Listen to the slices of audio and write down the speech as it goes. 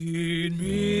Lead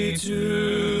me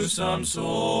to some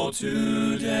soul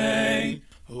today.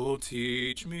 Oh,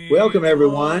 teach me. Welcome,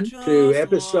 everyone, to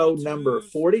episode number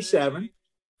 47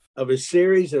 of a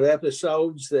series of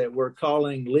episodes that we're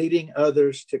calling Leading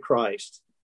Others to Christ.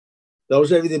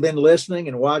 Those of you that have been listening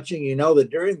and watching, you know that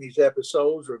during these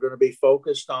episodes, we're going to be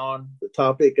focused on the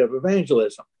topic of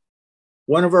evangelism.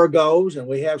 One of our goals, and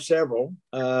we have several,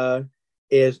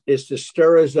 is to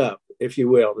stir us up, if you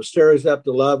will, to stir us up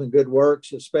to love and good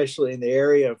works, especially in the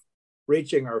area of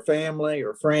reaching our family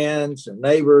or friends and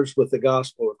neighbors with the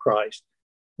gospel of Christ.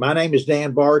 My name is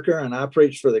Dan Barker, and I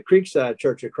preach for the Creekside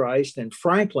Church of Christ in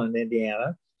Franklin,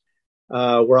 Indiana,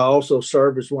 where I also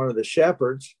serve as one of the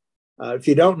shepherds. If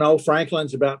you don't know,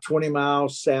 Franklin's about 20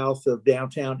 miles south of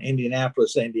downtown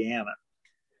Indianapolis, Indiana.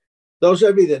 Those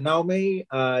of you that know me,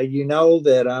 you know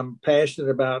that I'm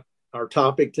passionate about our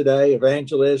topic today,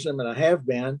 evangelism, and I have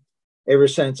been ever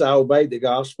since I obeyed the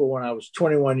gospel when I was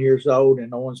 21 years old in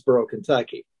Owensboro,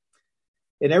 Kentucky.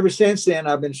 And ever since then,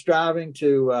 I've been striving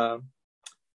to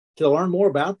learn more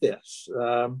about this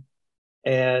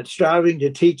and striving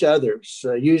to teach others,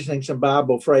 using some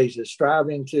Bible phrases,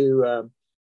 striving to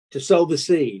sow the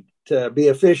seed, to be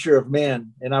a fisher of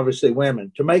men and obviously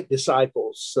women, to make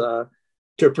disciples,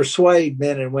 to persuade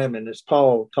men and women, as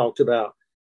Paul talked about,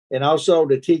 and also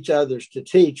to teach others to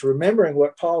teach, remembering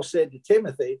what Paul said to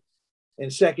Timothy in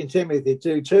 2 Timothy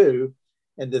 2:2,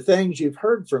 and the things you've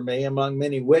heard from me among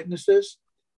many witnesses,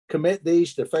 commit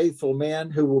these to faithful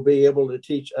men who will be able to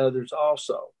teach others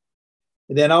also.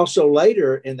 And then also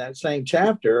later in that same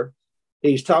chapter,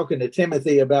 he's talking to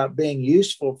Timothy about being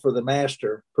useful for the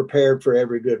master, prepared for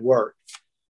every good work.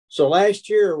 So last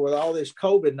year, with all this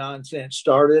COVID nonsense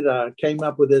started, I came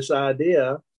up with this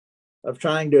idea of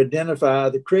trying to identify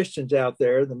the Christians out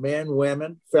there, the men,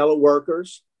 women, fellow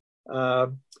workers,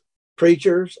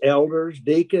 preachers, elders,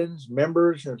 deacons,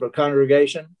 members of a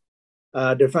congregation,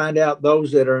 to find out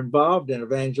those that are involved in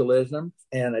evangelism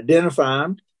and identify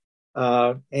them,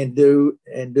 and do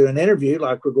an interview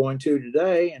like we're going to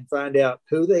today and find out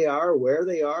who they are, where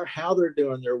they are, how they're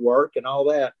doing their work, and all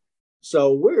that.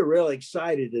 So we're really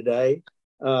excited today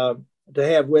to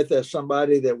have with us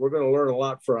somebody that we're going to learn a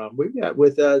lot from. We've got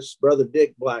with us Brother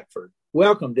Dick Blackford.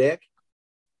 Welcome, Dick.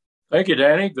 Thank you,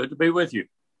 Danny. Good to be with you.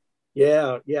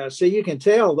 Yeah. So you can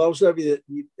tell those of you that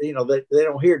you know that they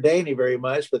don't hear Danny very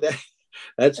much, but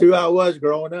that's who I was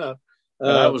growing up.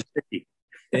 I was Dickie.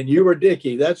 And you were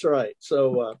Dickie. That's right.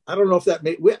 So I don't know if that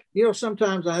means,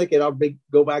 sometimes I think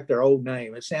go back to their old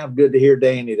name. It sounds good to hear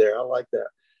Danny there. I like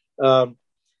that.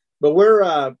 But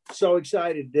we're so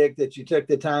excited, Dick, that you took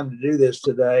the time to do this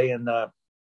today. And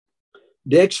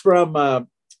Dick's from,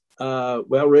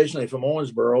 originally from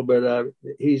Owensboro, but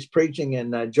he's preaching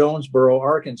in Jonesboro,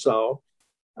 Arkansas,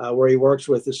 where he works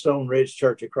with the Stone Ridge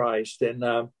Church of Christ.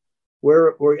 And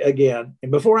we're again,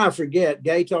 and before I forget,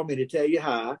 Gay told me to tell you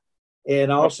hi.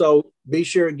 And also be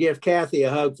sure and give Kathy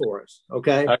a hug for us.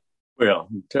 Okay. I will.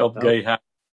 Tell Gay hi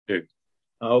too.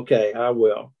 Okay, I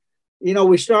will.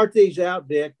 We start these out,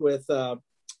 Dick, with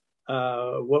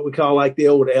what we call like the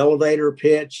old elevator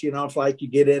pitch. It's like you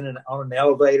get in on an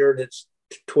elevator and it's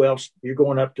 12, you're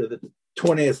going up to the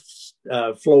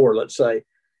 20th floor, let's say.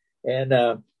 And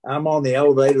I'm on the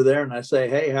elevator there and I say,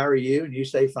 hey, how are you? And you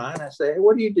say, fine. I say, hey,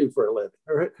 what do you do for a living?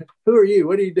 Or who are you?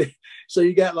 What do you do? So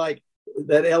you got like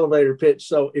that elevator pitch.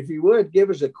 So if you would give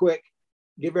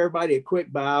everybody a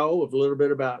quick bio of a little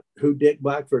bit about who Dick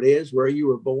Blackford is, where you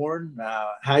were born,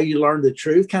 how you learned the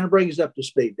truth, kind of bring us up to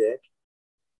speed, Dick.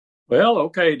 Well,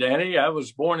 okay, Danny, I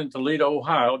was born in Toledo,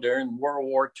 Ohio during World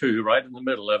War II, right in the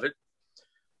middle of it.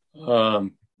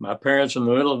 My parents in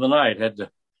the middle of the night had to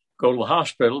go to the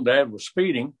hospital. Dad was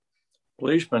speeding.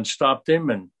 Policeman stopped him,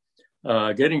 and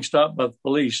getting stopped by the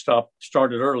police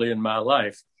started early in my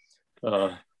life.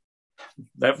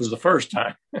 That was the first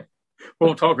time.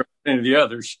 Won't talk about any of the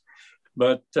others.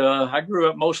 But I grew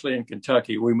up mostly in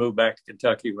Kentucky. We moved back to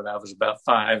Kentucky when I was about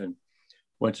 5 and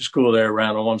went to school there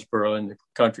around Owensboro in the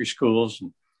country schools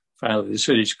and finally the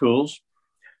city schools.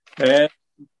 And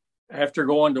after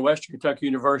going to Western Kentucky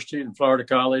University and Florida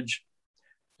College,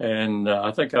 and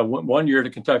I think I went 1 year to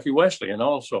Kentucky Wesleyan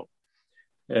also.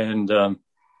 And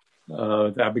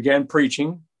I began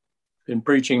preaching. Been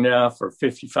preaching now for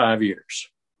 55 years.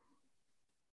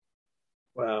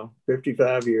 Wow,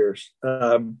 55 years.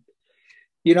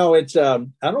 It's I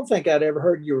don't think I'd ever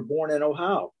heard you were born in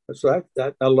Ohio. So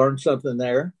I learned something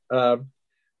there.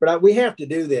 But we have to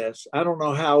do this. I don't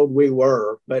know how old we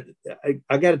were, but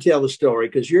I got to tell the story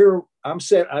because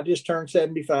I just turned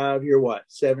 75. You're what,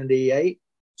 78?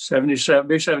 77,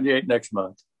 be 78 next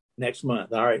month. Next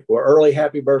month. All right. Well, early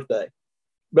happy birthday.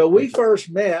 But we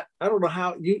first met. I don't know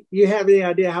how you have any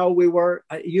idea how old we were.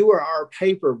 You were our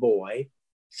paper boy,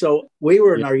 so we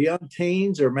were in our young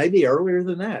teens, or maybe earlier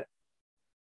than that.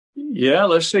 Yeah,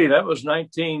 let's see. That was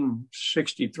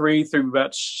 1963 through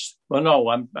about. Well, no,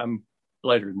 I'm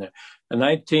later than that. In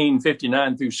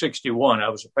 1959 through 61, I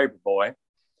was a paper boy.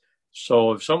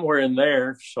 So somewhere in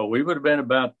there. So we would have been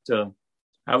about.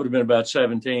 I would have been about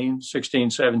 16,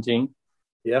 17.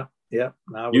 Yeah. You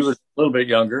were a little bit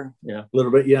younger. Yeah. A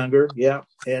little bit younger. Yeah.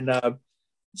 And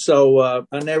so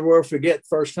I never will forget the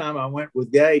first time I went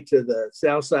with Gay to the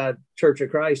Southside Church of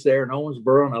Christ there in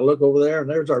Owensboro. And I look over there and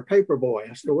there's our paper boy.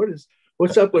 I said,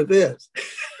 what's up with this?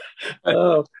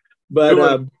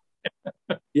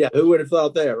 Yeah, who would have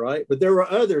thought that, right? But there were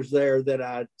others there that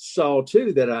I saw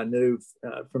too that I knew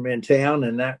from in town,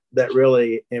 and that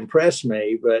really impressed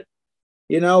me. But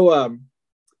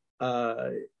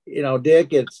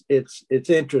Dick, it's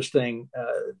interesting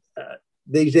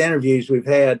these interviews we've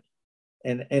had,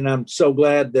 and I'm so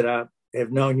glad that I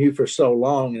have known you for so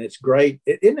long, and it's great.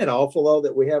 Isn't it awful though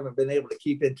that we haven't been able to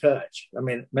keep in touch? I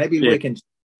mean, maybe we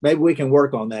can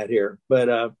work on that here.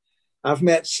 But I've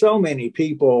met so many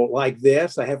people like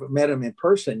this. I haven't met them in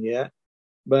person yet,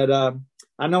 but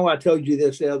I know I told you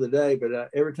this the other day. But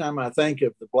every time I think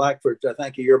of the Blackfords, I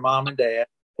think of your mom and dad,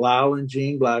 Lyle and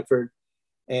Jean Blackford,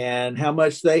 and how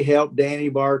much they helped Danny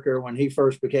Barker when he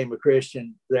first became a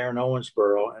Christian there in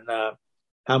Owensboro, and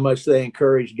how much they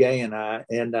encouraged Gay and I.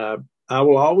 And I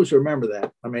will always remember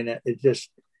that. I mean,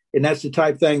 and that's the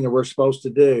type of thing that we're supposed to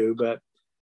do. But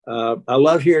I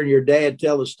love hearing your dad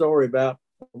tell the story about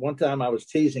one time I was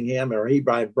teasing him, or he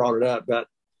brought it up, but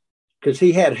because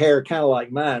he had hair kind of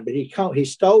like mine, but he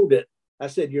stole it. I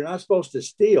said, "You're not supposed to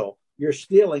steal. You're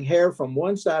stealing hair from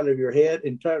one side of your head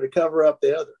and trying to cover up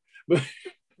the other."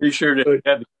 You sure did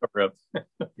have to cover up.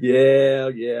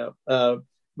 Yeah.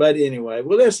 But anyway,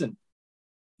 well, listen.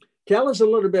 Tell us a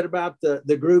little bit about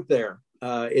the group there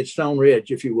at Stone Ridge,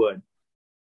 if you would.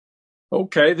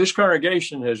 Okay, this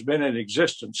congregation has been in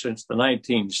existence since the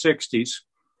 1960s.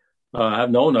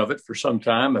 I've known of it for some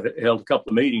time. I held a couple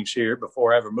of meetings here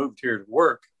before I ever moved here to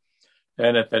work.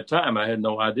 And at that time, I had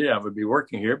no idea I would be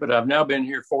working here, but I've now been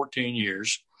here 14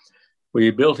 years.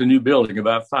 We built a new building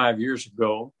about 5 years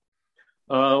ago.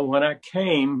 When I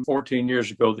came 14 years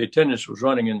ago, the attendance was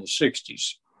running in the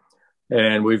 60s.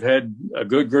 And we've had a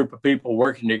good group of people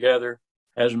working together.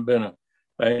 Hasn't been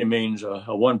by any means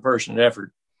a one-person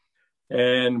effort.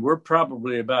 And we're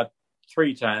probably about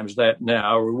 3 times that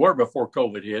now. We were before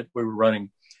COVID hit. We were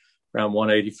running around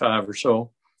 185 or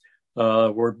so.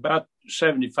 We're about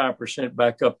 75%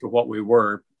 back up to what we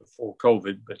were before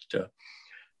COVID. But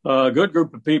a good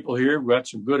group of people here. We've got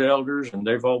some good elders, and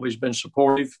they've always been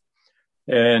supportive.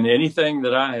 And anything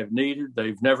that I have needed,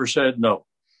 they've never said no.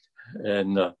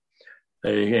 And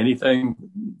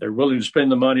they're willing to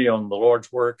spend the money on the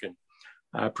Lord's work, and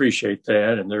I appreciate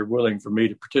that. And they're willing for me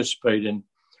to participate in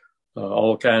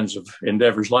all kinds of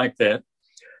endeavors like that.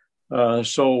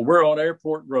 So we're on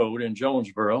Airport Road in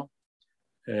Jonesboro.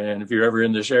 And if you're ever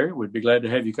in this area, we'd be glad to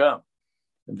have you come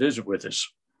and visit with us.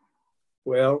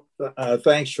 Well,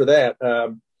 thanks for that.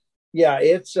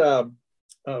 It's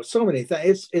so many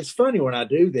things. It's funny when I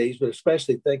do these, but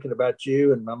especially thinking about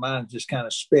you, and my mind's just kind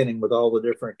of spinning with all the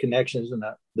different connections and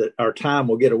that our time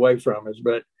will get away from us.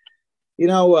 But,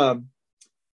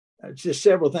 just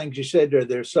several things you said there,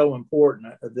 they're so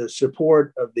important. The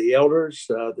support of the elders,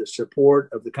 the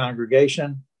support of the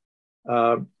congregation.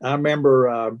 I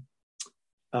remember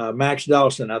Max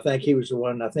Dawson. I think he was the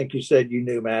one. I think you said you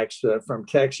knew Max from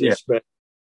Texas, yeah. But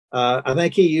I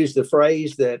think he used the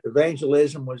phrase that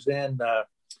evangelism was in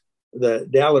the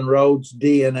Dallin Rhodes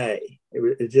DNA.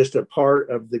 It's just a part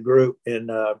of the group,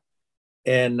 and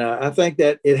I think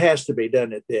that it has to be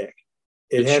done at Dick.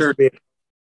 It has to be.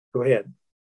 Go ahead.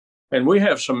 And we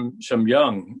have some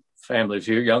young families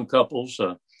here, young couples,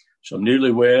 some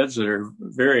newlyweds that are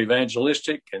very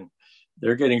evangelistic, and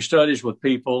they're getting studies with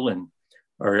people,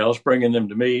 or else bringing them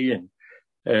to me,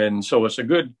 and so it's a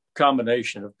good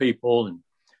combination of people, and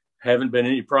haven't been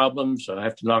any problems. I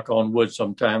have to knock on wood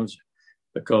sometimes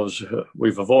because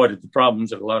we've avoided the problems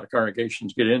that a lot of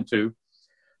congregations get into,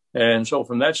 and so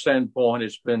from that standpoint,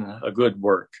 it's been a good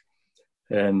work,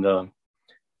 and I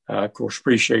of course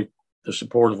appreciate the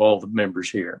support of all the members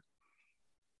here.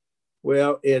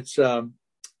 Well, it's, of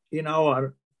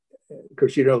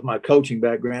course, with my coaching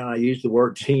background, I use the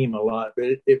word team a lot, but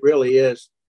it really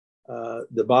is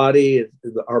the body,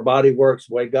 our body works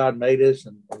the way God made us,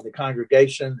 and the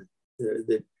congregation,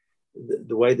 the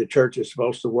way the church is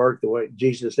supposed to work, the way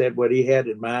Jesus said what he had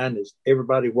in mind is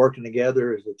everybody working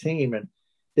together as a team.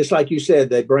 just like you said,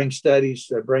 they bring studies,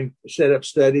 set up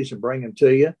studies and bring them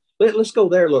to you. Let's go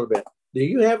there a little bit. Do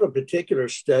you have a particular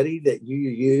study that you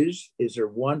use? Is there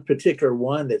one particular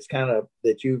one that's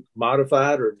that you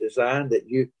modified or designed that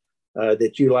you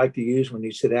like to use when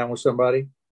you sit down with somebody?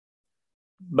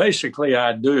 Basically,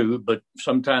 I do, but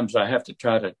sometimes I have to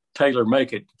try to tailor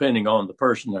make it depending on the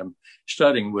person I'm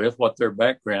studying with, what their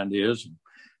background is, and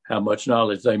how much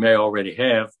knowledge they may already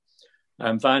have.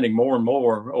 I'm finding more and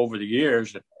more over the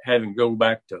years that having to go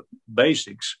back to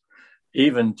basics,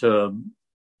 even to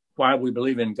why we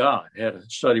believe in God. I had a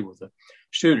study with a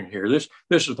student here. This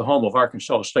is the home of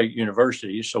Arkansas State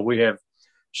University, so we have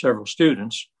several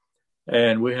students.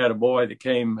 And we had a boy that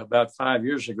came about 5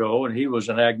 years ago, and he was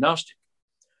an agnostic.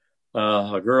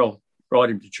 A girl brought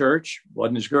him to church,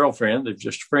 wasn't his girlfriend, they're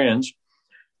just friends.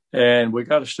 And we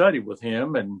got a study with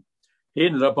him, and he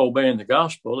ended up obeying the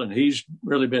gospel, and he's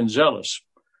really been zealous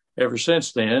ever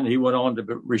since then. He went on to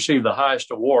receive the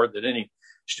highest award that any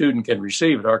student can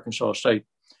receive at Arkansas State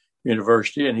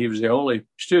University, and he was the only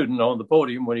student on the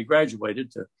podium when he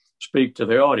graduated to speak to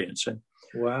the audience. And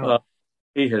wow,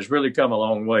 he has really come a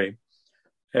long way.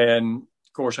 And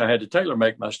of course, I had to tailor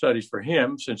make my studies for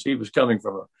him, since he was coming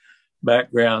from a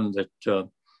background that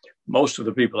most of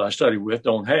the people I study with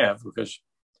don't have, because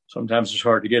sometimes it's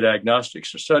hard to get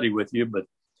agnostics to study with you.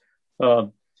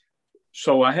 But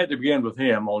so I had to begin with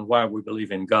him on why we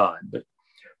believe in God. But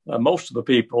most of the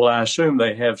people, I assume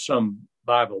they have some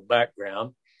Bible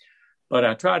background, but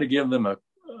I try to give them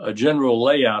a general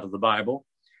layout of the Bible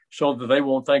so that they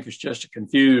won't think it's just a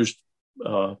confused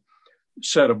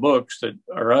set of books that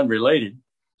are unrelated,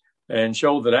 and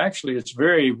show that actually it's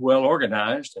very well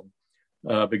organized.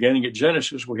 And beginning at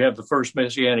Genesis, we have the first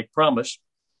messianic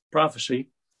prophecy,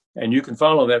 and you can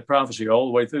follow that prophecy all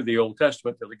the way through the Old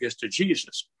Testament till it gets to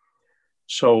Jesus.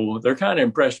 So they're kind of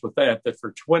impressed with that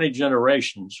for 20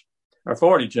 generations, or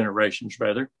 40 generations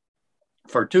rather,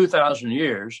 for 2,000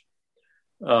 years,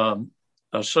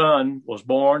 a son was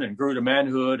born and grew to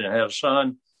manhood, and had a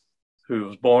son who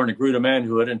was born and grew to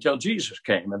manhood until Jesus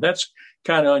came. And that's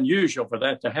kind of unusual for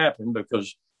that to happen,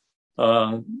 because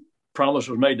promise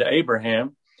was made to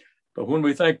Abraham. But when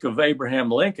we think of Abraham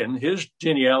Lincoln, his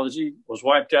genealogy was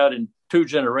wiped out in 2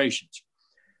 generations.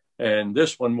 And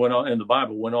this one went on, in the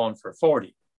Bible, went on for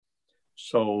 40.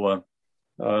 So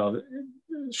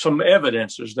some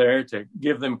evidence is there to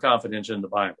give them confidence in the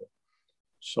Bible.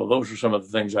 So those are some of the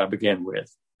things I began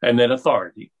with. And then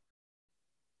authority.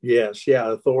 Yes,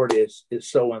 yeah, authority is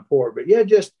so important. But yeah,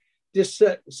 just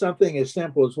something as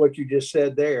simple as what you just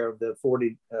said there, the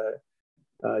 40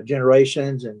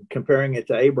 generations, and comparing it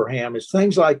to Abraham, is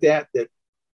things like that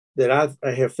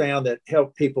I have found that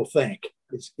help people think.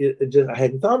 I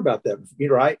hadn't thought about that,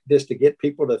 right? Just to get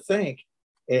people to think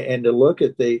and to look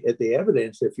at the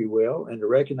evidence, if you will, and to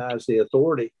recognize the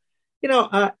authority.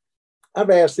 I've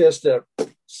asked this to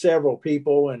several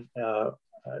people, and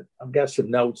I've got some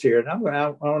notes here, and I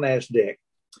want to ask Dick,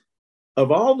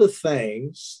 of all the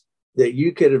things that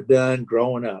you could have done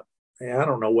growing up, and I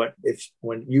don't know if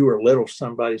when you were little,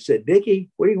 somebody said, Dickie,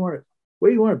 what do you want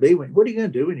to be what are you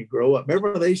going to do when you grow up?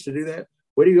 Remember they used to do that?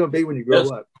 What are you going to be when you grow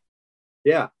up?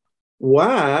 Yeah.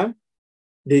 Why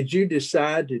did you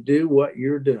decide to do what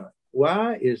you're doing?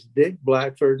 Why is Dick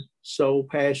Blackford so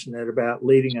passionate about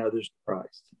leading others to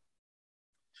Christ?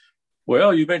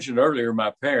 Well, you mentioned earlier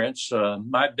my parents.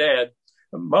 My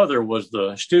mother was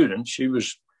the student. She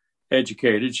was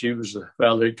educated. She was the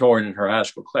valedictorian in her high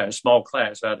school class, small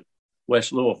class out of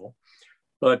West Louisville.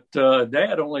 But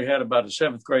Dad only had about a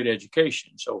 7th grade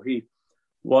education, so he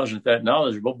wasn't that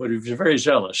knowledgeable, but he was very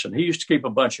zealous. And he used to keep a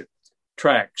bunch of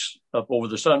tracts up over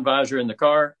the sun visor in the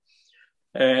car.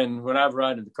 And when I would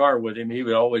ride in the car with him, he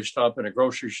would always stop in a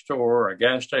grocery store or a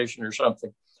gas station or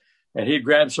something. And he'd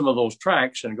grab some of those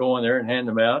tracts and go in there and hand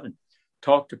them out and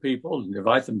talk to people and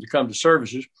invite them to come to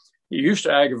services. It used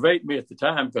to aggravate me at the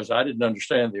time because I didn't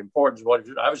understand the importance of what he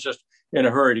did. I was just in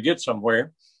a hurry to get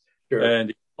somewhere. Sure.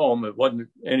 And home, it wasn't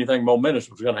anything momentous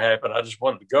was going to happen. I just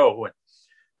wanted to go.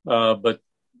 But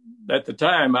at the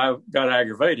time, I got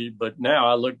aggravated. But now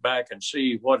I look back and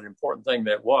see what an important thing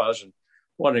that was and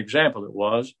what an example it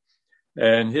was.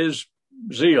 And his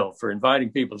zeal for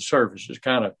inviting people to services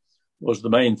kind of was the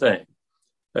main thing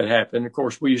that happened. Of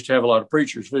course, we used to have a lot of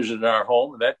preachers visiting our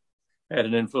home, and that had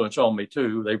an influence on me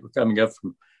too. They were coming up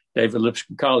from David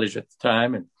Lipscomb College at the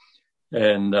time,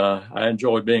 and I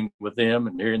enjoyed being with them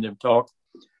and hearing them talk.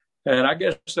 And I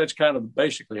guess that's kind of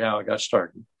basically how I got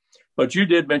started. But you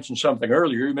did mention something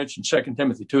earlier. You mentioned 2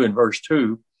 Timothy 2 and verse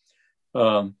 2.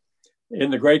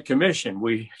 In the Great Commission,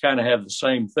 we kind of have the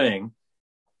same thing.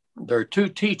 There are 2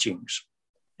 teachings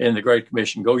in the Great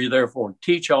Commission. Go ye therefore and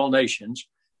teach all nations,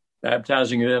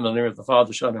 baptizing them in the name of the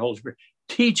Father, Son, and Holy Spirit,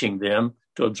 teaching them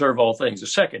to observe all things. The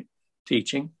second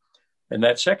teaching. And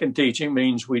that second teaching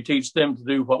means we teach them to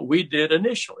do what we did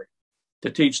initially, to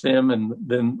teach them and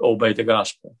then obey the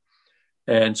gospel.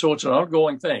 And so it's an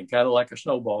ongoing thing, kind of like a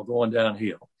snowball going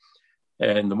downhill.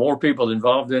 And the more people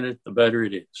involved in it, the better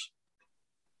it is.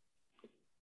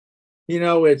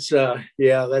 It's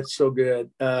yeah, that's so good.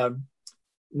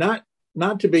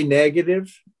 Not to be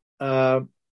negative,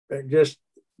 this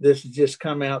has just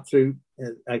come out through,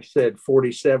 like I said,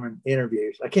 47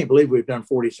 interviews. I can't believe we've done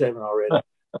 47 already.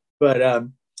 But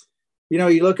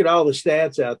you look at all the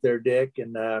stats out there, Dick,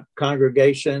 and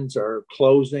congregations are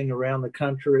closing around the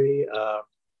country,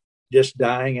 just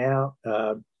dying out.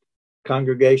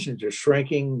 Congregations are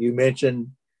shrinking. You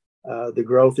mentioned the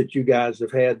growth that you guys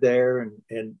have had there,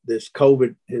 and this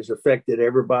COVID has affected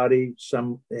everybody,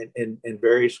 some in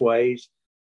various ways.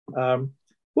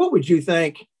 What would you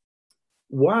think?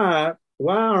 Why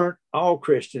aren't all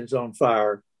Christians on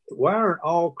fire? Why aren't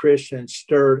all Christians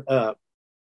stirred up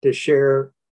to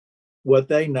share what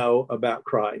they know about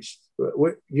Christ?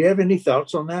 Do you have any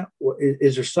thoughts on that?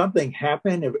 Is there something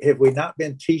happening? Have we not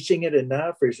been teaching it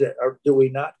enough, or do we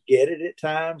not get it at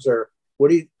times? Or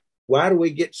why do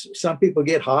we get, some people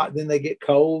get hot and then they get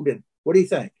cold? And what do you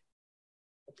think?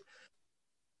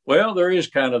 Well, there is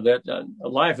kind of that.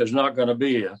 Life is not going to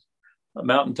be a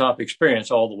mountaintop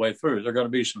experience all the way through. There are going to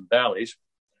be some valleys,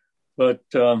 but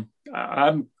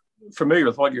I'm familiar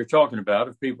with what you're talking about,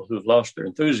 of people who have lost their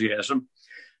enthusiasm.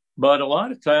 But a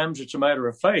lot of times it's a matter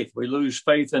of faith. We lose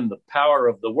faith in the power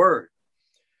of the word.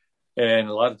 And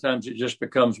a lot of times it just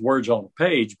becomes words on a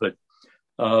page. But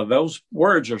those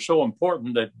words are so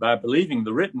important that by believing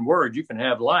the written word, you can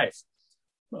have life.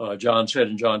 John said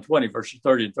in John 20, verses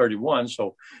 30 and 31.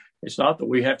 So it's not that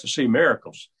we have to see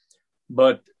miracles.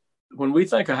 But when we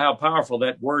think of how powerful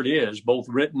that word is, both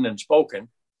written and spoken,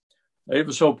 it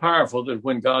was so powerful that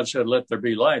when God said, let there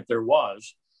be light, there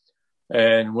was.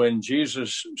 And when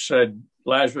Jesus said,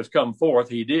 Lazarus, come forth,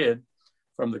 he did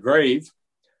from the grave.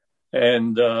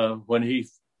 And when he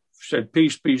said,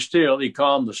 peace, be still, he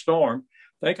calmed the storm.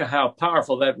 Think of how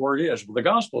powerful that word is. Well, the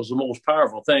gospel is the most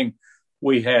powerful thing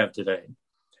we have today.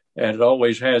 And it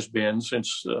always has been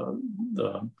since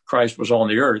Christ was on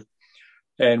the earth.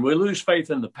 And we lose faith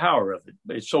in the power of it.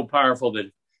 It's so powerful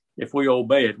that if we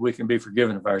obey it, we can be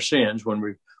forgiven of our sins when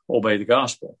we obey the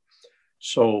gospel.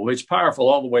 So it's powerful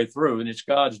all the way through, and it's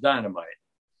God's dynamite.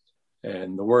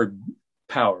 And the word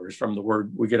power is from the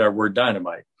word, we get our word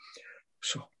dynamite.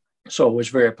 So it's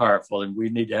very powerful, and we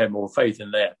need to have more faith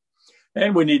in that.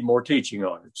 And we need more teaching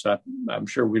on it. So I'm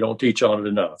sure we don't teach on it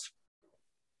enough.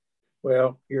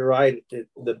 Well, you're right.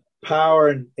 The power,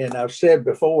 and I've said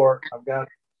before,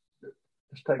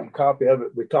 let's take a copy of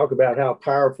it. We talk about how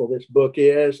powerful this book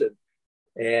is,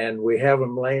 and we have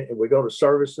them laying, we go to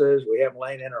services, we have them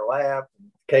laying in our lap.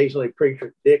 Occasionally,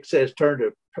 preacher Dick says, turn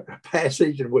to a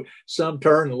passage, and some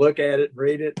turn and look at it and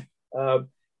read it.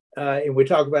 And we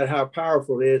talk about how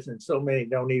powerful it is, and so many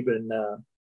don't even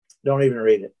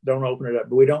read it, don't open it up.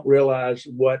 But we don't realize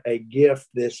what a gift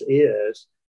this is,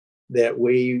 that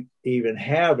we even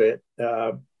have it.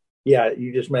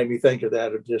 You just made me think of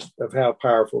that, of how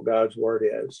powerful God's word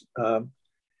is.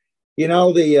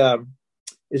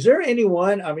 Is there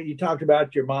anyone, I mean, you talked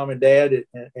about your mom and dad,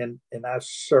 and I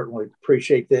certainly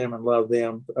appreciate them and love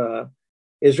them.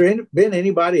 Is there been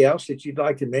anybody else that you'd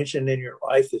like to mention in your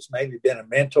life that's maybe been a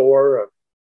mentor, or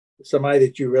somebody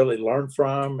that you really learned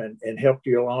from and helped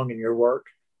you along in your work?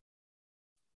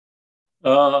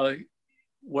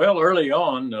 Well, early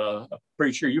on, a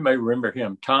preacher, you may remember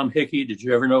him, Tom Hickey. Did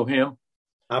you ever know him?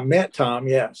 I met Tom,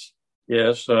 yes.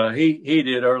 Yes, he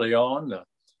did early on.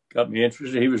 Got me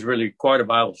interested. He was really quite a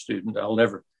Bible student. I'll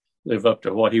never live up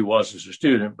to what he was as a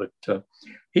student, but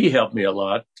he helped me a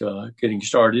lot getting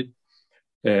started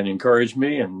and encouraged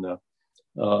me, and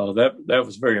that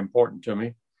was very important to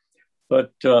me.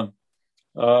 But can't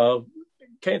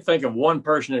think of one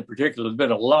person in particular. There's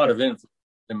been a lot of influence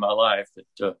in my life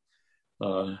that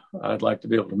I'd like to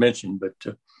be able to mention, but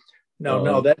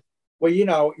well, you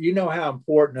know how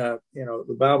important,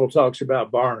 the Bible talks about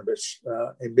Barnabas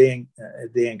and being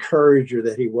the encourager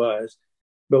that he was,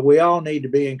 but we all need to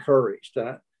be encouraged.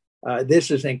 This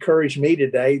has encouraged me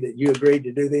today that you agreed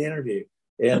to do the interview,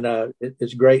 and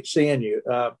it's great seeing you.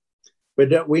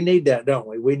 But we need that, don't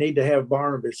we? We need to have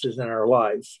Barnabases in our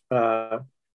life.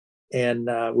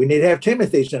 And we need to have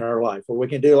Timothys in our life, where we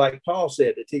can do like Paul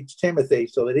said, to teach Timothy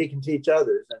so that he can teach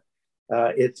others.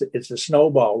 And it's a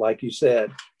snowball, like you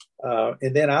said.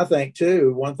 And then I think,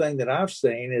 too, one thing that I've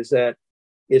seen is that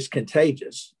it's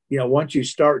contagious. Once you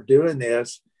start doing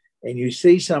this and you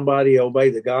see somebody obey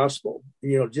the gospel,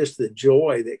 just the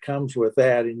joy that comes with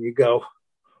that, and you go,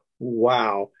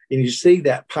 wow. And you see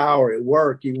that power at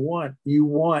work. You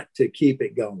want to keep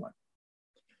it going.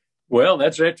 Well,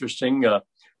 that's interesting. A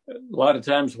lot of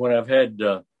times when I've had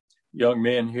young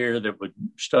men here that would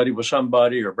study with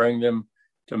somebody or bring them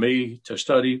to me to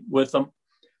study with them,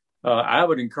 I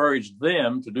would encourage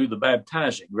them to do the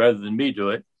baptizing rather than me do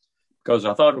it, because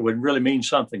I thought it would really mean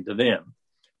something to them.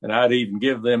 And I'd even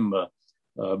give them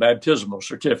baptismal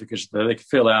certificates that they could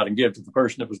fill out and give to the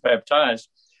person that was baptized.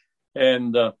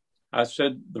 And I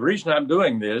said, the reason I'm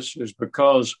doing this is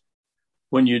because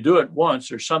when you do it once,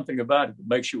 there's something about it that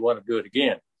makes you want to do it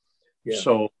again. Yeah.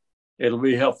 So it'll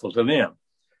be helpful to them.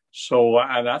 So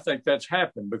I think that's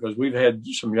happened because we've had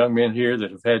some young men here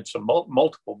that have had some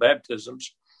multiple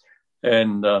baptisms,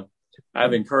 and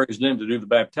I've encouraged them to do the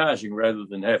baptizing rather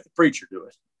than have the preacher do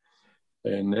it.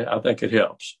 And I think it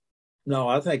helps. No,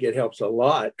 I think it helps a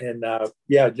lot. And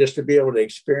just to be able to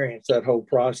experience that whole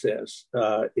process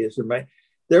is amazing.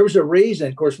 There was a reason,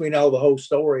 of course, we know the whole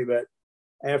story, but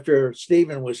after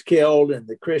Stephen was killed and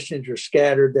the Christians were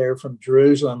scattered there from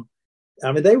Jerusalem,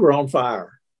 I mean, they were on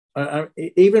fire.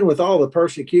 Even with all the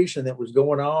persecution that was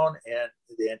going on and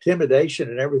the intimidation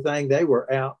and everything, they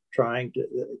were out trying to,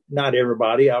 not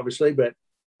everybody, obviously, but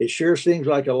it sure seems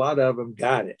like a lot of them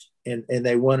got it and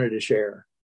they wanted to share.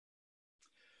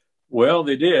 Well,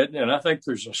 they did. And I think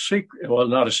there's a secret, well,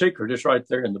 not a secret, it's right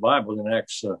there in the Bible in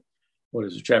Acts,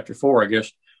 chapter 4, I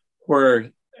guess,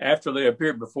 where after they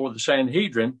appeared before the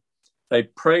Sanhedrin, they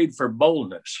prayed for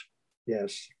boldness.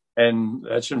 Yes. And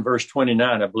that's in verse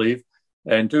 29, I believe.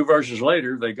 And 2 verses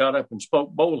later, they got up and spoke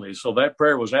boldly. So that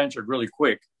prayer was answered really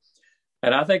quick.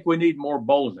 And I think we need more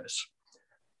boldness.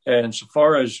 And so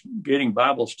far as getting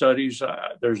Bible studies,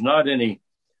 there's not any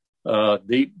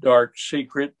deep, dark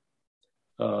secret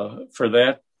for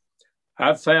that.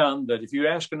 I've found that if you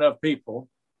ask enough people,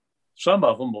 some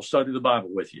of them will study the Bible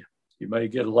with you. You may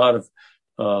get a lot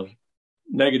of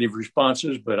negative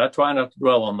responses, but I try not to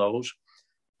dwell on those.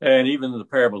 And even the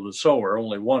parable of the sower,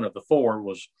 only one of the 4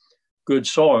 was good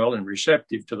soil and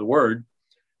receptive to the word.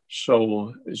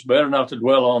 So it's better not to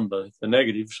dwell on the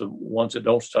negatives, the ones that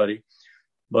don't study.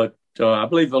 But I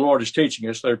believe the Lord is teaching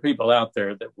us there are people out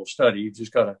there that will study. You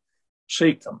just got to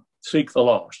seek them, seek the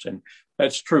lost. And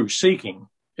that's true. Seeking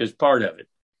is part of it.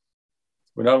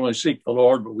 We not only seek the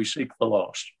Lord, but we seek the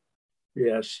lost.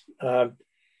 Yes.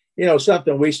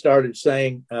 Something we started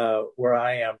saying where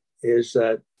I am is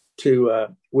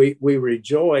we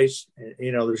rejoice.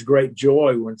 There's great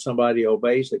joy when somebody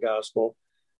obeys the gospel,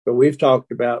 but we've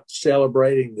talked about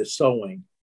celebrating the sowing.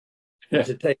 Yeah.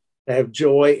 To have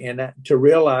joy and to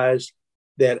realize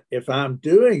that if I'm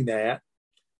doing that,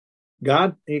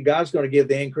 God's going to give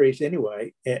the increase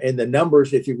anyway, and the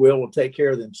numbers, if you will take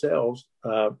care of themselves.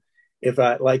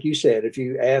 Like you said, if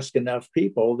you ask enough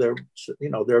people,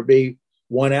 there'll be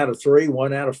 1 out of 3,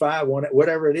 1 out of 5,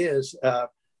 whatever it is.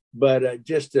 But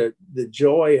just the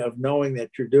joy of knowing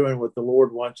that you're doing what the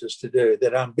Lord wants us to do,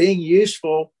 that I'm being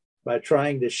useful by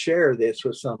trying to share this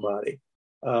with somebody.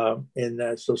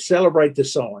 So celebrate the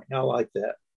sowing. I like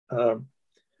that.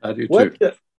 I do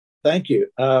too. Thank you.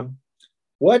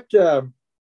 What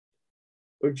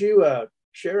would you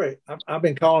share? I've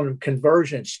been calling them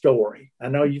conversion story. I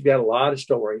know you've got a lot of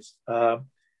stories, and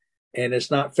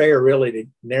it's not fair really to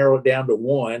narrow it down to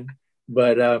one,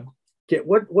 but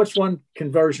what's one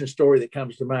conversion story that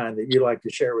comes to mind that you'd like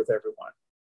to share with everyone?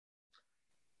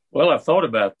 Well, I've thought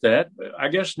about that. I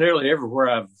guess nearly everywhere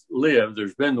I've lived,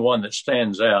 there's been the one that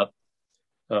stands out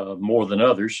more than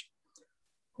others.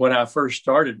 When I first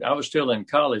started, I was still in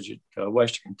college at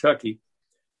Western Kentucky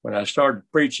when I started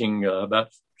preaching about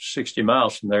 60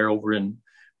 miles from there over in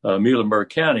Muhlenberg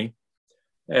County.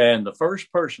 And the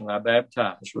first person I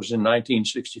baptized was in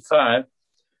 1965.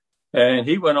 And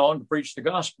he went on to preach the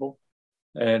gospel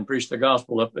and preached the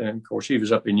gospel up. And of course, he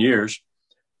was up in years.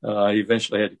 He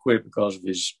eventually had to quit because of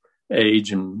his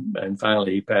age, and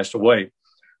finally he passed away.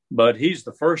 But he's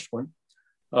the first one.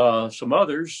 Some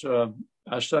others,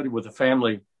 I studied with a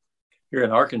family here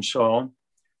in Arkansas.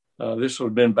 This would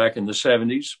have been back in the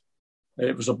 70s.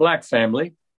 It was a black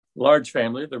family, large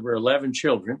family. There were 11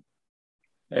 children,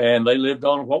 and they lived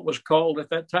on what was called at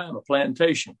that time a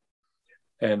plantation.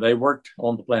 And they worked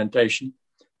on the plantation.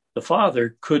 The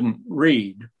father couldn't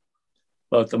read,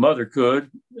 but the mother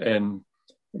could, and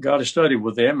got to study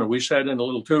with them. And we sat in a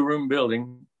little 2-room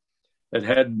building that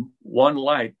had one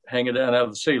light hanging down out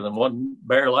of the ceiling, one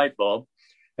bare light bulb.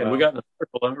 And wow. We got in a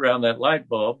circle around that light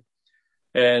bulb.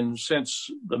 And since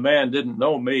the man didn't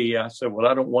know me, I said, well,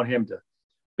 I don't want him to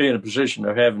be in a position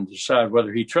of having to decide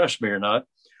whether he trusts me or not.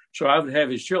 So I would have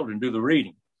his children do the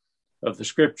reading of the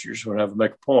scriptures when I would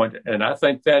make a point. And I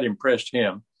think that impressed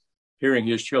him, hearing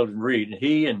his children read. And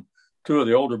he and two of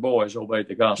the older boys obeyed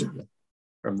the gospel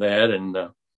from that. And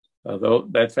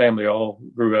that family all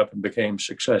grew up and became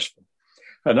successful.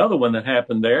 Another one that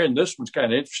happened there, and this one's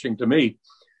kind of interesting to me,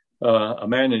 a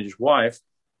man and his wife,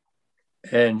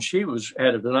 and she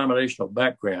had a denominational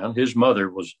background. His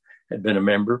mother had been a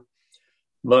member,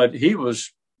 but he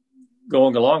was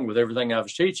going along with everything I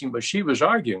was teaching, but she was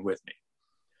arguing with me.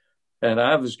 And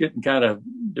I was getting kind of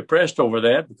depressed over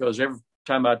that because every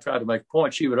time I tried to make a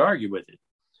point, she would argue with it.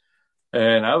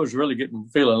 And I was really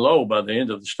feeling low by the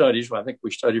end of the studies. I think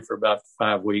we studied for about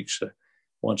 5 weeks,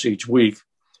 once each week.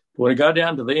 When it got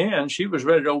down to the end, she was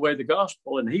ready to obey the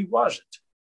gospel, and he wasn't.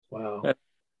 Wow.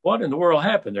 What in the world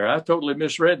happened there? I totally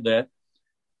misread that.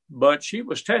 But she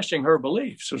was testing her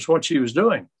beliefs. That's what she was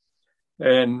doing.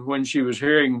 And when she was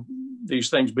hearing these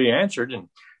things be answered and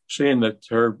seeing that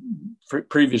her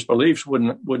previous beliefs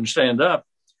wouldn't stand up,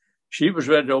 she was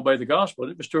ready to obey the gospel.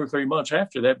 It was 2 or 3 months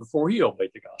after that before he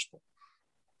obeyed the gospel.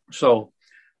 So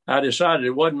I decided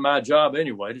it wasn't my job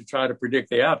anyway to try to predict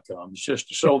the outcome. It's just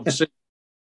to sow the seed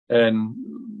and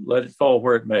let it fall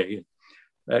where it may.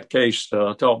 That case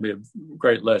taught me a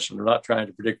great lesson of not trying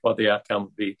to predict what the outcome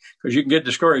would be, because you can get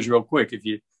discouraged real quick if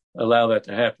you allow that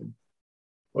to happen.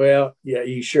 Well, yeah,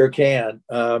 you sure can.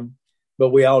 But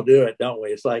we all do it, don't we?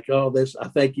 It's like, oh, I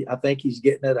think he's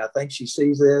getting it. I think she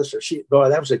sees this, or boy,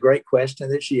 that was a great question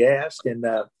that she asked. And,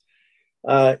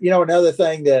 another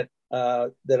thing that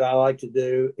I like to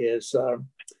do is,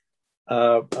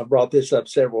 I brought this up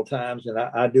several times, and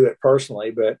I do it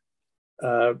personally, but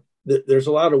there's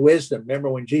a lot of wisdom. Remember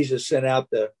when Jesus sent out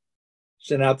the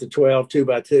 12 2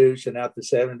 by 2, sent out the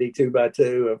 70 2 by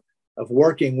 2 of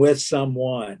working with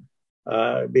someone.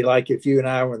 It'd be like if you and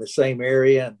I were in the same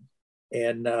area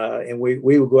and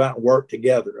we would go out and work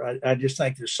together. I just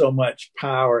think there's so much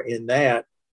power in that,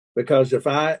 because if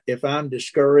I'm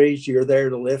discouraged, you're there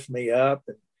to lift me up.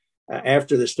 And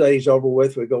after the study's over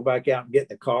with, we go back out and get in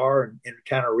the car and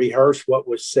kind of rehearse what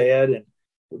was said. And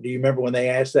do you remember when they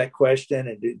asked that question?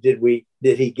 And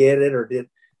did he get it, or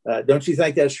don't you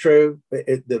think that's true?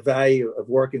 The value of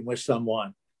working with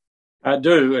someone. I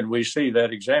do, and we see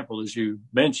that example as you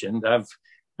mentioned.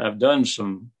 I've done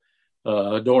some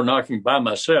door knocking by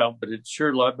myself, but it's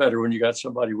sure a lot better when you got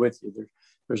somebody with you.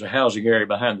 There's a housing area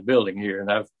behind the building here, and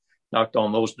I've knocked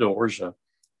on those doors and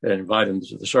invited them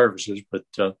to the services, but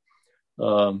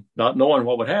not knowing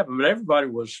what would happen. But everybody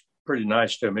was pretty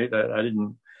nice to me. That I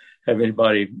didn't have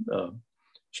anybody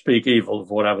speak evil of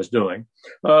what I was doing.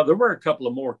 There were a couple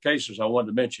of more cases I wanted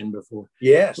to mention before.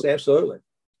 Yes, absolutely.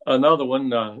 Another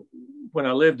one, when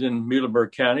I lived in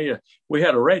Muhlenberg County, we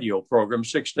had a radio program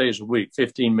 6 days a week,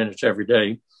 15 minutes every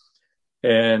day.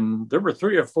 And there were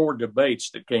 3 or 4 debates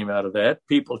that came out of that,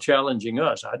 people challenging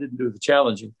us. I didn't do the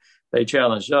challenging. They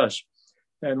challenged us.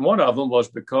 And one of them was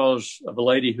because of a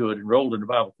lady who had enrolled in the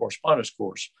Bible correspondence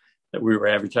course that we were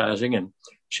advertising, and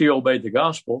she obeyed the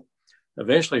gospel.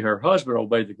 Eventually, her husband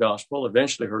obeyed the gospel.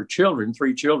 Eventually, her children,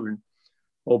 3 children,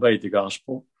 obeyed the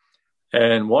gospel.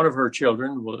 And one of her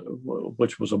children,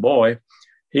 which was a boy,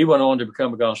 he went on to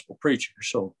become a gospel preacher.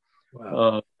 So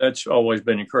wow. That's always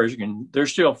been encouraging. And they're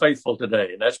still faithful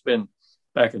today. And that's been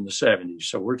back in the 70s.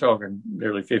 So we're talking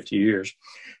nearly 50 years.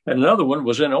 And another one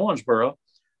was in Owensboro.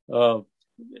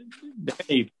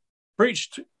 He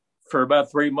preached for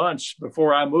about 3 months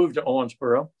before I moved to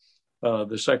Owensboro,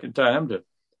 the second time to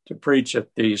preach at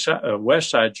the West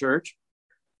Side Church.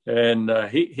 And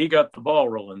he got the ball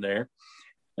rolling there.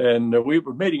 And we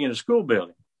were meeting in a school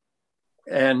building.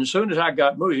 And as soon as I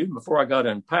got moved, even before I got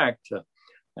unpacked,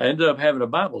 I ended up having a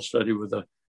Bible study with a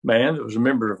man that was a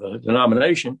member of a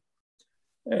denomination.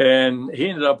 And he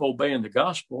ended up obeying the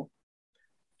gospel.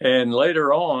 And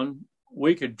later on,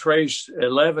 we could trace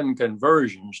 11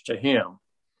 conversions to him,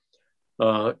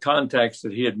 contacts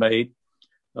that he had made.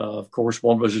 Of course,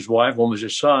 one was his wife, one was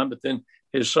his son, but then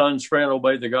his son's friend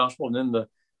obeyed the gospel. And then the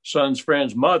son's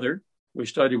friend's mother, we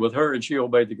studied with her, and she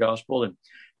obeyed the gospel. And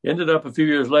ended up a few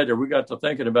years later, we got to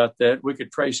thinking about that. We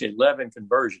could trace 11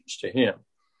 conversions to him.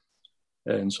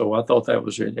 And so I thought that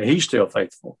was it. And he's still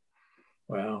faithful.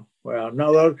 Wow.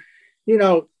 No,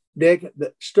 Dick,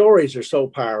 the stories are so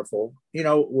powerful.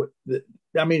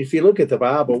 If you look at the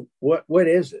Bible, what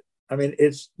is it? I mean,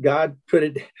 it's God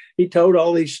he told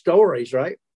all these stories,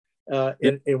 right?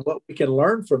 And what we can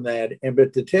learn from that.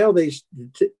 But to tell these,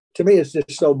 to me, it's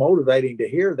just so motivating to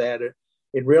hear that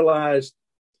and realize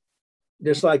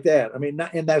just like that. I mean,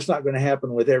 and that's not going to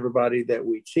happen with everybody that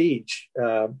we teach.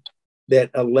 that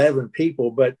 11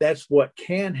 people, but that's what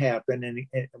can happen.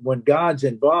 And when God's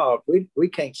involved, we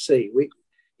can't see.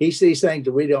 He sees things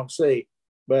that we don't see.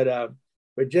 But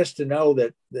just to know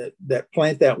that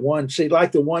plant that one seed,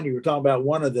 like the one you were talking about,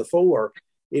 one of the four,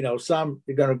 some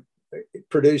are going to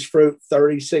produce fruit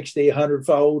 30, 60, 100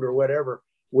 fold or whatever.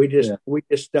 We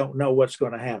just don't know what's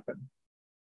going to happen.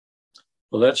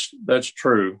 Well, that's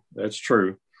true. That's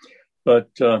true. But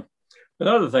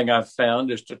another thing I've found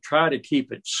is to try to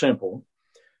keep it simple.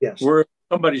 Yes.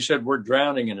 Somebody said we're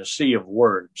drowning in a sea of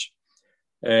words.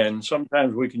 And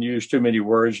sometimes we can use too many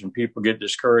words and people get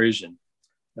discouraged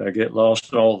and get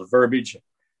lost in all the verbiage.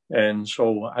 And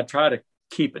so I try to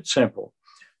keep it simple.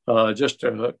 Just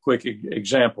a quick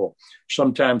example.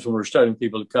 Sometimes when we're studying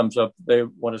people, it comes up, they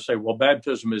want to say, well,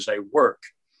 baptism is a work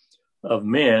of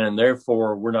men, and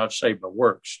therefore we're not saved by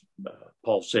works,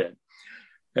 Paul said.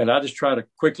 And I just try to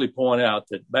quickly point out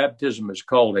that baptism is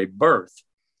called a birth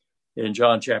in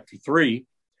John chapter 3.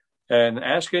 And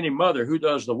ask any mother who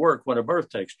does the work when a birth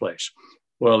takes place.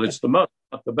 Well, it's the mother,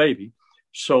 not the baby.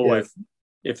 So if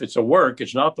it's a work,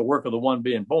 it's not the work of the one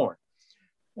being born.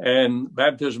 And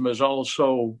baptism is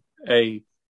also a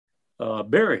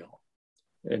burial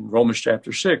in Romans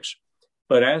chapter 6.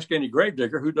 But ask any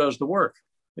gravedigger who does the work.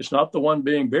 It's not the one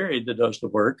being buried that does the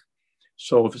work.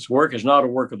 So if it's work, it's not a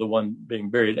work of the one being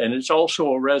buried. And it's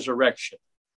also a resurrection.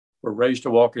 We're raised to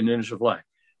walk in newness of life.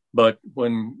 But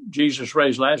when Jesus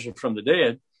raised Lazarus from the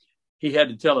dead, he had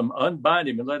to tell him, unbind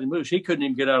him and let him loose. He couldn't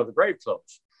even get out of the grave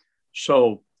clothes.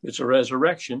 So it's a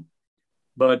resurrection,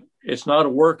 but it's not a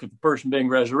work of the person being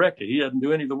resurrected. He doesn't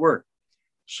do any of the work.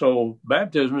 So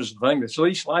baptism is the thing that's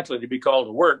least likely to be called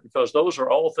a work, because those are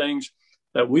all things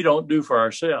that we don't do for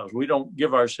ourselves. We don't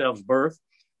give ourselves birth.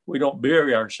 We don't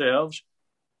bury ourselves,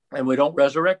 and we don't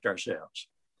resurrect ourselves.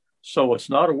 So it's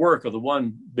not a work of the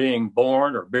one being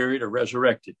born or buried or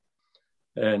resurrected.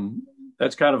 And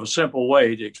that's kind of a simple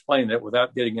way to explain that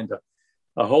without getting into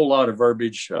a whole lot of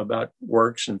verbiage about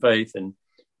works and faith and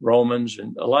Romans.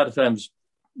 And a lot of times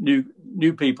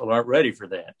new people aren't ready for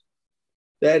that.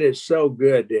 That is so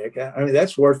good, Dick. I mean,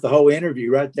 that's worth the whole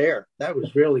interview right there. That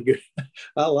was really good.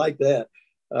 I like that.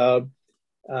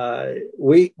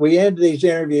 We end these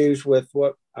interviews with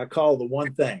what I call the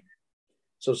one thing.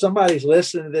 So somebody's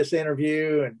listening to this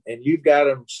interview and you've got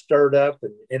them stirred up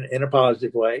in a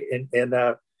positive way. And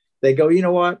they go, you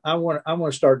know what? I want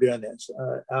to start doing this.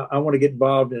 I want to get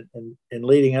involved in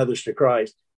leading others to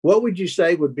Christ. What would you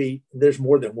say would be, there's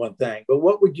more than one thing, but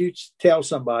what would you tell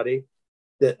somebody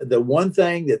that the one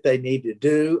thing that they need to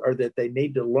do or that they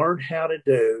need to learn how to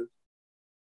do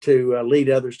to lead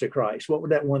others to Christ? What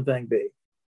would that one thing be?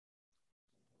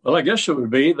 Well, I guess it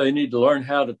would be they need to learn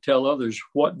how to tell others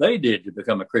what they did to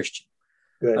become a Christian.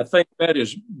 Good. I think that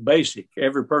is basic.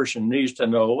 Every person needs to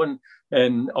know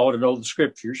and ought to know the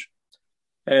scriptures.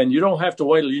 And you don't have to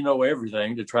wait till you know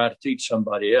everything to try to teach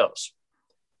somebody else.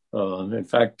 In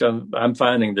fact, I'm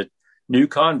finding that new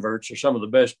converts are some of the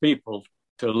best people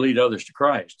to lead others to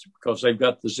Christ because they've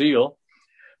got the zeal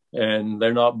and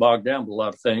they're not bogged down with a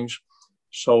lot of things.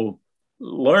 So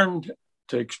learn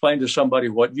to explain to somebody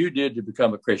what you did to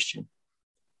become a Christian.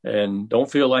 And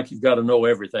don't feel like you've got to know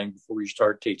everything before you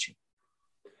start teaching.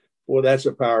 Well, that's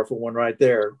a powerful one right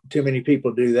there. Too many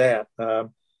people do that.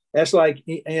 That's like,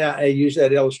 I use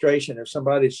that illustration. If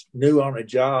somebody's new on a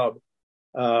job,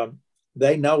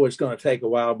 they know it's going to take a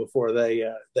while before they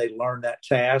learn that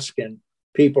task, and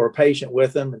people are patient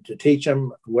with them and to teach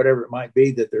them whatever it might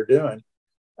be that they're doing.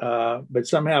 But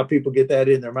somehow people get that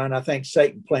in their mind. I think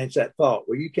Satan plants that thought,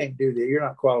 well, you can't do that. You're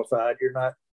not qualified. You're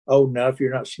not old enough.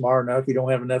 You're not smart enough. You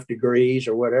don't have enough degrees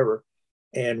or whatever.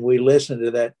 And we listen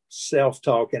to that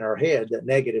self-talk in our head, that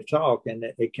negative talk, and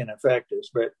it can affect us.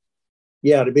 But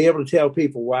yeah, to be able to tell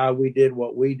people why we did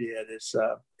what we did is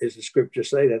the scriptures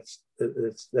say, that's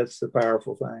the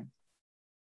powerful thing.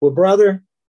 Well, brother,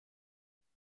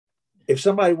 if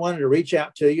somebody wanted to reach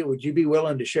out to you, would you be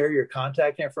willing to share your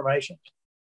contact information?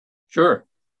 Sure.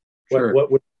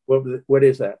 What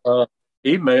is that?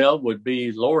 Email would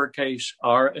be lowercase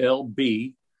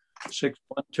rlb612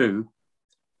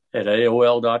 at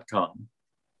AOL.com.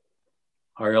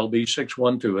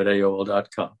 RLB612 at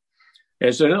AOL.com.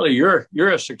 Incidentally, you're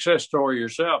a success story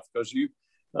yourself because you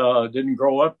didn't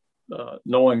grow up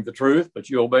knowing the truth, but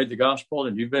you obeyed the gospel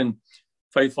and you've been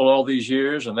faithful all these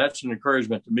years. And that's an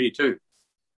encouragement to me too.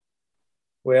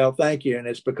 Well, thank you. And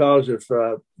it's because of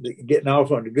getting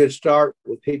off on a good start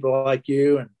with people like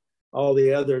you and all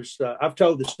the others. I've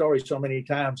told the story so many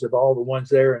times of all the ones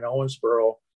there in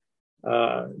Owensboro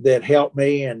that helped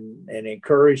me and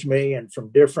encouraged me, and from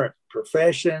different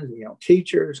professions,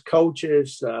 teachers,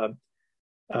 coaches,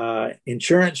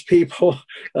 insurance people,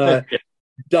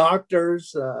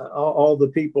 doctors, all the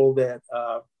people that,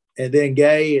 and then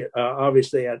Gay,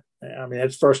 obviously, I mean,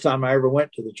 that's the first time I ever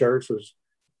went to the church was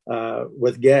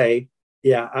with Gay.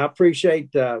 Yeah, I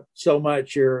appreciate so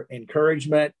much your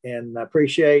encouragement, and I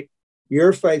appreciate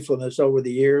your faithfulness over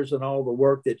the years and all the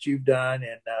work that you've done,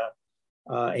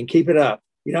 and keep it up.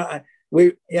 You know, I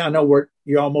know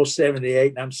you're almost 78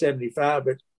 and I'm 75,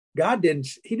 but God didn't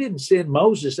send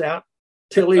Moses out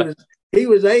till he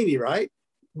was 80, right?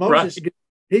 Moses, right.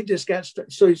 He just got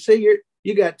started. So you see,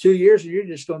 you got 2 years and you're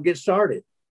just going to get started.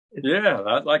 Yeah,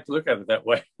 I'd like to look at it that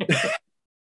way.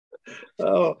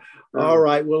 Oh, all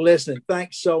right. Well, listen,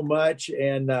 thanks so much.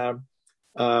 And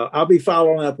I'll be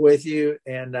following up with you.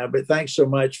 And but thanks so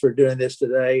much for doing this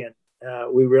today. And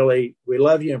we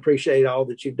love you and appreciate all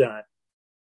that you've done.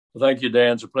 Well, thank you,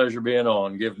 Dan. It's a pleasure being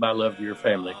on. Give my love to your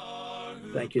family.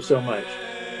 Thank you so much.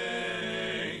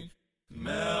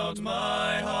 Melt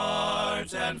my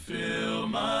heart and fill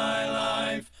my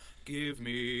life. Give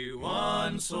me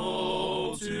one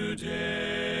soul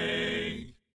today.